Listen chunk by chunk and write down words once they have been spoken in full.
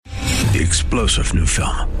The explosive new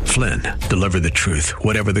film, Flynn, deliver the truth,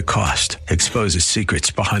 whatever the cost, exposes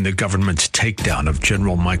secrets behind the government's takedown of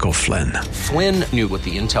General Michael Flynn. Flynn knew what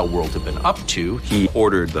the intel world had been up to. He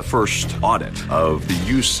ordered the first audit of the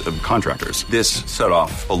use of contractors. This set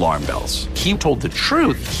off alarm bells. He told the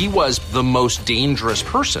truth. He was the most dangerous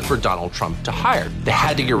person for Donald Trump to hire. They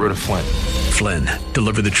had to get rid of Flynn. Flynn,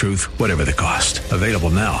 deliver the truth, whatever the cost. Available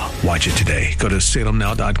now. Watch it today. Go to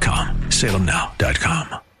salemnow.com.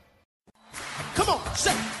 salemnow.com. Come on,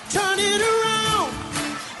 say, turn it around.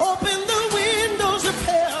 Open the windows of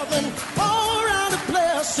heaven. Pour out a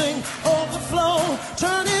blessing, overflow.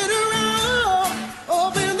 Turn it around.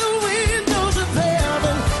 Open the windows of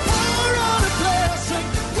heaven. Pour out a blessing.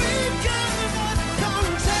 We cannot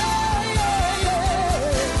contain.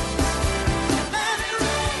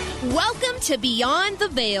 Welcome to Beyond the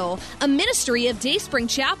Veil, a ministry of Dayspring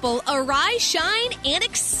Chapel. Arise, shine, and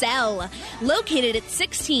excel. Located at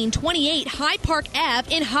 1628 Hyde Park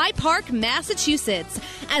Ave in Hyde Park, Massachusetts.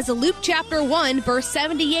 As Luke chapter 1, verse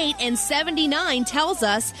 78 and 79 tells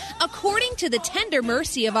us, according to the tender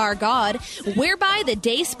mercy of our God, whereby the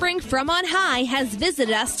dayspring from on high has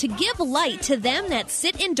visited us to give light to them that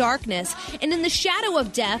sit in darkness and in the shadow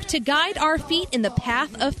of death, to guide our feet in the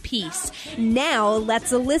path of peace. Now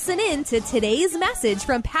let's listen in to today's message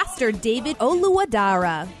from Pastor David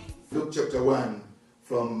Oluwadara. Luke chapter 1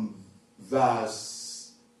 from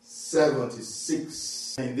verse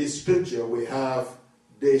 76. In this scripture we have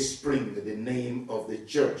Dayspring, the name of the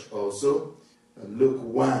church also. Luke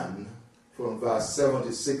 1 from verse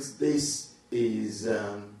 76. This is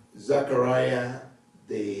Zechariah,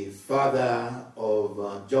 the father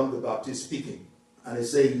of John the Baptist, speaking. And it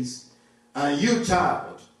says, and you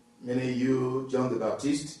child, meaning you, John the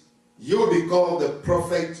Baptist, you will be called the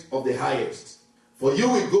prophet of the highest. For you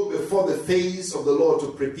will go before the face of the Lord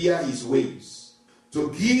to prepare his ways,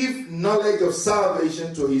 to give knowledge of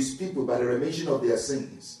salvation to his people by the remission of their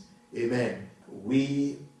sins. Amen.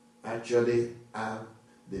 We actually have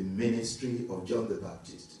the ministry of John the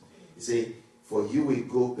Baptist. He said, for you will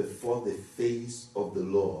go before the face of the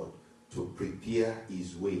Lord to prepare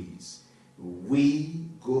his ways. We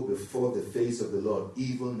go before the face of the Lord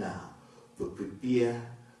even now to prepare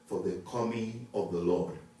for the coming of the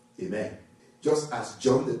Lord. Amen. Just as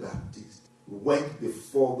John the Baptist went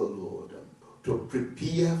before the Lord to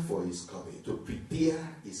prepare for his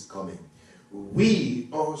coming, we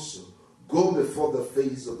also go before the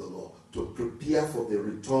face of the Lord to prepare for the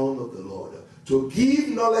return of the Lord, to give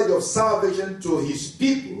knowledge of salvation to his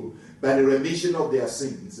people by the remission of their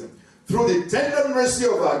sins. Through the tender mercy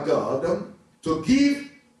of our God, to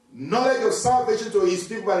give knowledge of salvation to his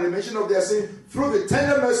people by the remission of their sins, through the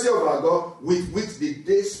tender mercy of our God, with which the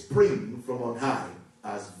day spring from on high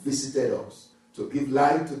has visited us, to give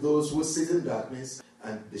light to those who sit in darkness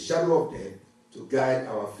and the shadow of death, to guide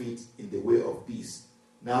our feet in the way of peace.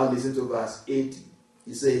 Now listen to verse 80.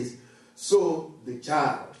 He says, so the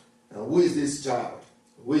child, and who is this child?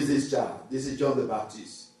 Who is this child? This is John the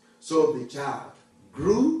Baptist. So the child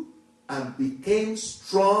grew and became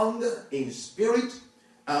strong in spirit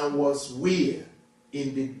and was weary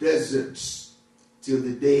in the deserts till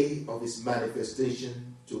the day of his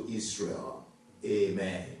manifestation to Israel.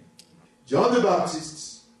 Amen. John the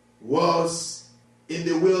Baptist was in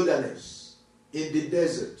the wilderness, in the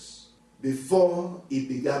deserts, before he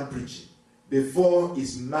began preaching, before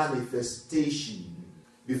his manifestation,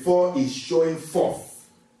 before his showing forth,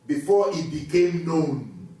 before he became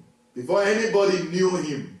known, before anybody knew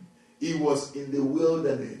him. He was in the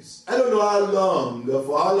wilderness. I don't know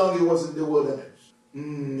for how long he was in the wilderness.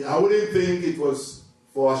 I wouldn't think it was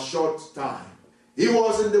for a short time. He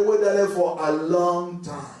was in the wilderness for a long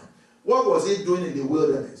time. What was he doing in the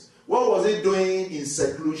wilderness? What was he doing in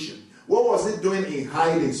seclusion? What was he doing in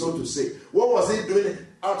hiding, so to say? What was he doing in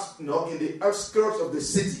the outskirts of the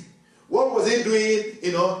city? What was he doing,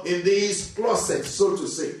 in these closets, so to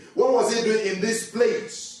say? What was he doing in this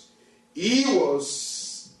place? He was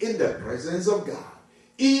in the presence of God.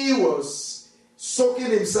 He was soaking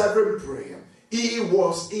himself in prayer. He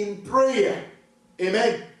was in prayer.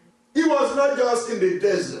 Amen. He was not just in the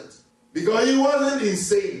desert, because he wasn't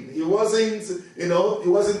insane. He wasn't,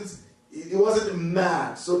 he wasn't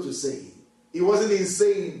mad, so to say. He wasn't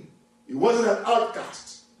insane. He wasn't an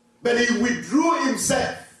outcast. But he withdrew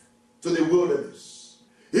himself to the wilderness.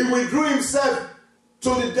 He withdrew himself to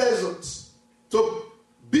the desert to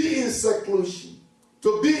be in seclusion,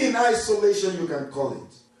 to be in isolation, you can call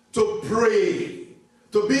it, to pray,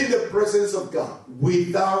 to be in the presence of God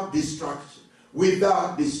without distraction,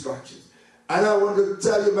 without distractions. And I want to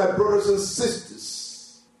tell you, my brothers and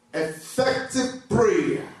sisters, effective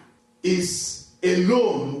prayer is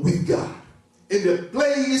alone with God, in the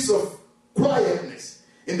place of quietness,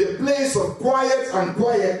 in the place of quiet and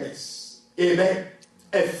quietness. Amen.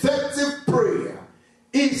 Effective prayer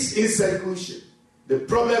is in seclusion. The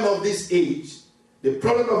problem of this age, the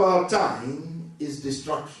problem of our time is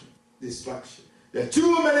distraction. There are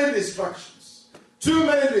too many distractions.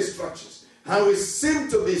 And we seem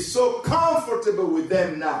to be so comfortable with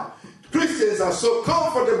them now. Christians are so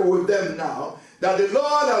comfortable with them now that the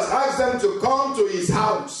Lord has asked them to come to his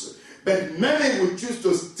house. But many would choose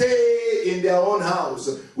to stay in their own house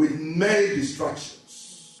with many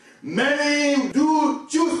distractions. Many do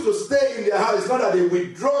choose to stay in their house. It's not that they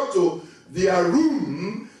withdraw to their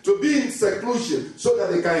room to be in seclusion so that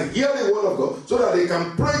they can hear the word of God, so that they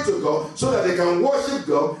can pray to God, so that they can worship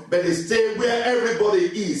God, but they stay where everybody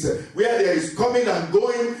is, where there is coming and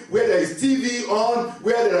going, where there is TV on,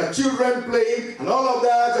 where there are children playing, and all of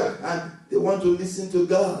that, and they want to listen to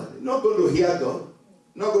God. They're not going to hear God.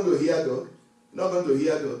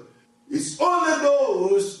 It's only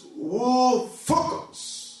those who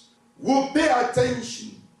focus, who pay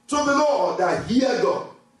attention to the Lord that hear God.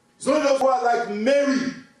 It's only those who are like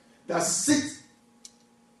Mary that sit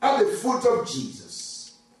at the foot of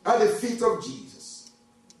Jesus, at the feet of Jesus,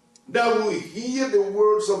 that will hear the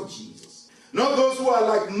words of Jesus. Not those who are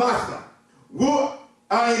like Martha, who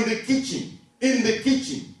are in the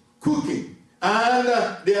kitchen, cooking, and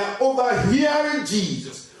they are overhearing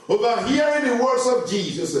Jesus, overhearing the words of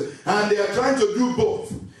Jesus, and they are trying to do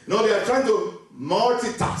both. No, they are trying to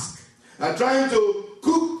multitask, are trying to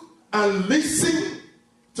cook and listen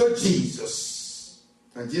to Jesus.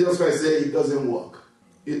 And Jesus Christ said it doesn't work.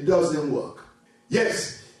 It doesn't work.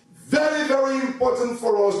 Yes, very, very important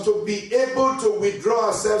for us to be able to withdraw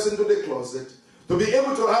ourselves into the closet, to be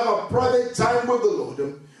able to have a private time with the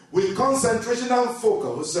Lord, with concentration and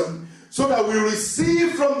focus, so that we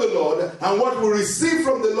receive from the Lord, and what we receive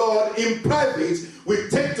from the Lord in private, we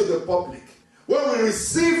take to the public. What we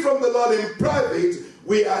receive from the Lord in private,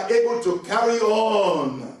 we are able to carry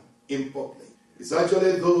on in public. It's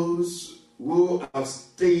actually those who have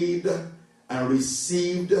stayed and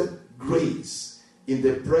received grace in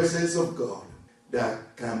the presence of God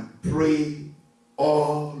that can pray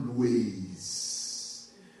always.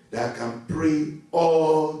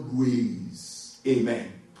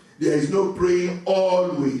 Amen. There is no praying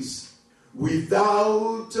always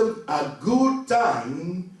without a good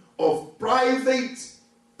time of private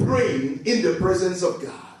praying in the presence of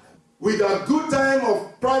God. With a good time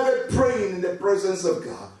of private praying in the presence of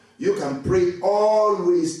God, you can pray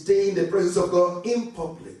always, stay in the presence of God in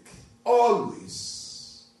public,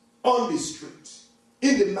 always, on the street,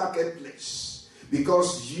 in the marketplace,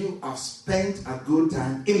 because you have spent a good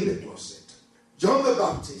time in the closet. John the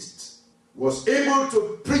Baptist was able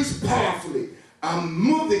to preach powerfully and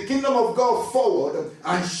move the kingdom of God forward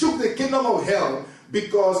and shook the kingdom of hell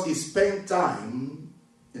because he spent time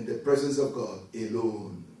in the presence of God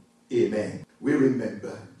alone. Amen. We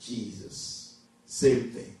remember Jesus.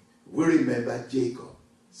 Same thing. We remember Jacob.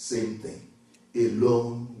 Same thing.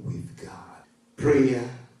 Alone with God. Prayer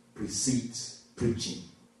precedes preaching.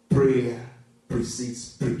 Prayer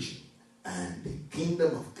precedes preaching. And the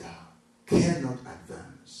kingdom of God cannot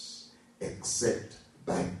advance except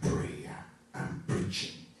by prayer and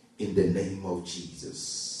preaching in the name of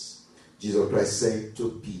Jesus. Jesus Christ said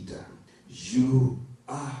to Peter, "You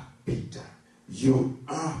are Peter. You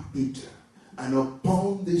are Peter, and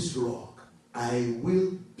upon this rock I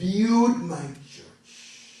will build my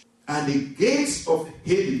church, and the gates of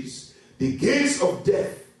Hades, the gates of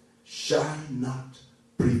death, shall not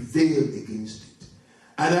prevail against it.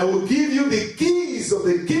 And I will give you the keys of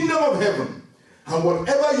the kingdom of heaven, and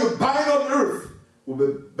whatever you bind on earth will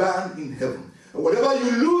be bound in heaven, and whatever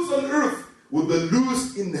you loose on earth will be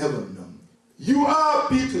loosed in heaven." You are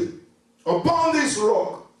Peter. Upon this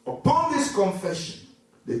rock, upon this confession,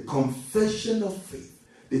 the confession of faith,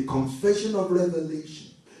 the confession of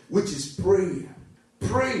revelation, which is prayer.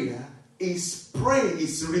 Prayer is praying,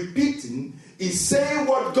 is repeating, is saying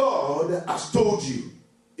what God has told you.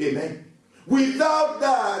 Amen. Without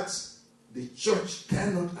that, the church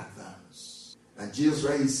cannot advance. And Jesus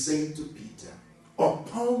Christ is saying to Peter,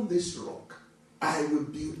 upon this rock, I will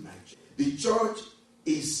build my church. The church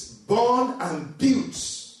is born and built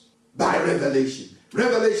by revelation.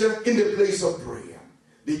 Revelation in the place of prayer.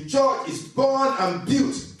 The church is born and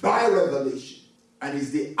built by revelation, and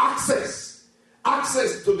is the access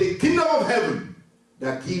to the kingdom of heaven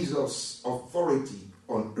that gives us authority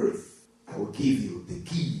on earth. I will give you the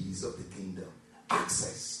keys of the kingdom.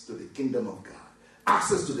 Access to the kingdom of God.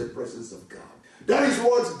 Access to the presence of God. That is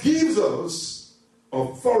what gives us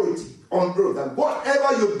authority on earth. And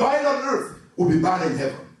whatever you bind on earth will be bound in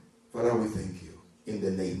heaven. Father, we thank you in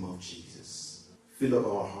the name of Jesus. Fill up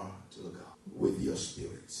our heart, O God, with your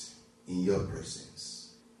spirit, in your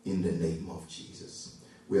presence, in the name of Jesus.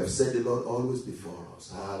 We have said the Lord always before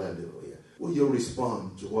us. Hallelujah. Will you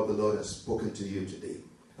respond to what the Lord has spoken to you today?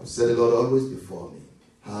 I've said the Lord always before me.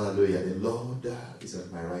 Hallelujah. The Lord is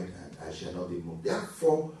at my right hand. I shall not be moved.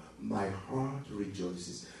 Therefore, my heart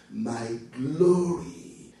rejoices. My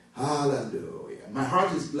glory. Hallelujah. My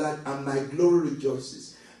heart is glad and my glory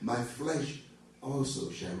rejoices. My flesh also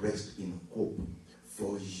shall rest in hope.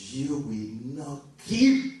 For you will not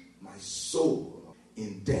keep my soul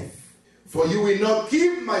in death. For you will not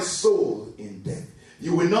keep my soul in death.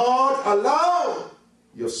 You will not allow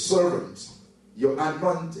your servant, your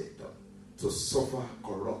anointed, to suffer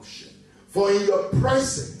corruption. For in your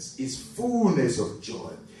presence is fullness of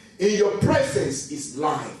joy. In your presence is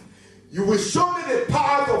life. You will show me the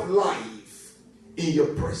path of life. In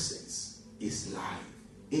your presence is life.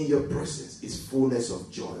 In your presence is fullness of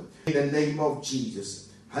joy. In the name of Jesus,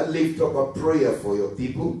 I lift up a prayer for your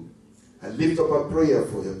people. I lift up a prayer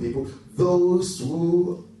for your people. Those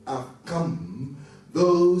who have come,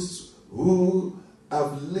 those who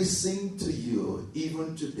have listened to you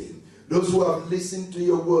even today, those who have listened to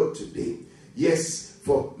your word today. Yes,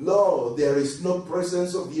 for Lord, there is no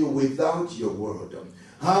presence of you without your word.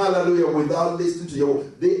 Hallelujah. Without listening to your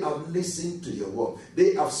word. They have listened to your word.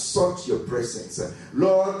 They have sought your presence.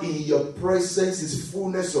 Lord, in your presence is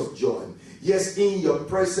fullness of joy. Yes, in your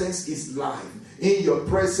presence is life. In your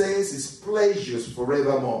presence is pleasures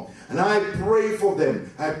forevermore. And I pray for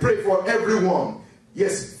them. I pray for everyone.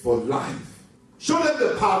 Yes, for life. Show them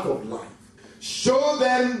the path of life. Show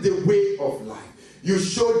them the way of life. You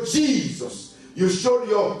showed Jesus. You showed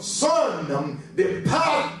your son the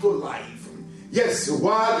path to life. Yes,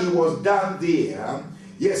 while he was down there,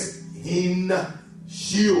 yes, in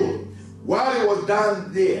Sheol. While he was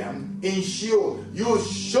down there in Sheol, you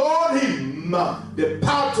showed him the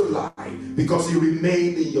path to life because he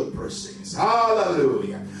remained in your presence.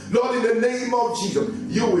 Hallelujah. Lord, in the name of Jesus,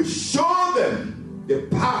 you will show them the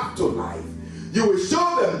path to life. You will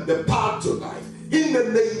show them the path to life. In the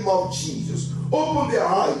name of Jesus, open their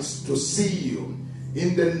eyes to see you.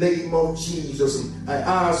 In the name of Jesus, I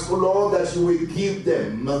ask, oh Lord, that you will give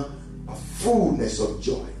them a fullness of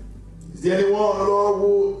joy. Is there anyone, Lord,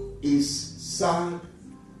 who is sad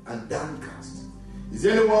and downcast? Is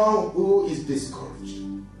there anyone who is discouraged?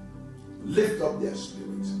 Lift up their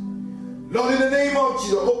spirit. Lord, in the name of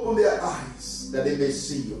Jesus, open their eyes that they may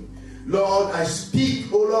see you. Lord, I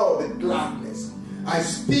speak, oh Lord, with gladness. I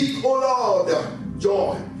speak, oh Lord,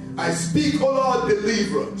 joy. I speak, oh Lord,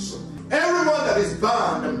 deliverance. Everyone that is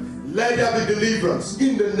bound, let there be deliverance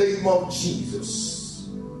in the name of Jesus.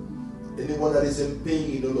 Anyone that is in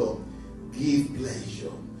pain, oh Lord, give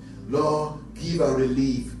pleasure. Lord, give a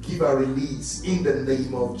relief, give a release in the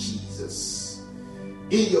name of Jesus.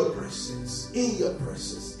 In your presence, in your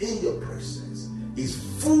presence, in your presence is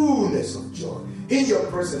fullness of joy. In your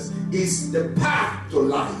presence is the path to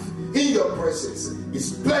life. In your presence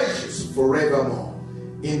is pleasures forevermore.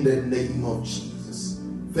 In the name of Jesus.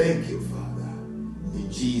 Thank you, Father. In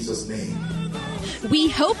Jesus' name. We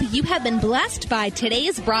hope you have been blessed by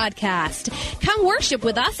today's broadcast. Come worship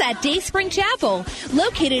with us at Dayspring Chapel,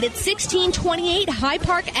 located at 1628 Hyde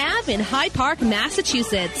Park Ave in Hyde Park,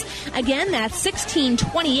 Massachusetts. Again, that's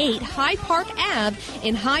 1628 Hyde Park Ave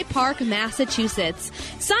in Hyde Park, Massachusetts.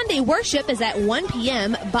 Sunday worship is at 1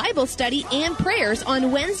 p.m., Bible study and prayers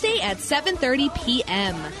on Wednesday at 7:30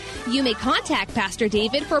 p.m. You may contact Pastor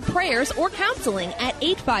David for prayers or counseling at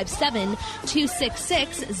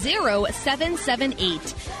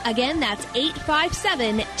 857-266-0778. Again, that's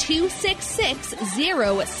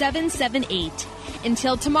 857-266-0778.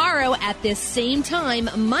 Until tomorrow at this same time,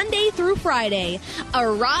 Monday through Friday,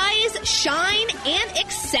 arise, shine, and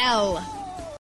excel.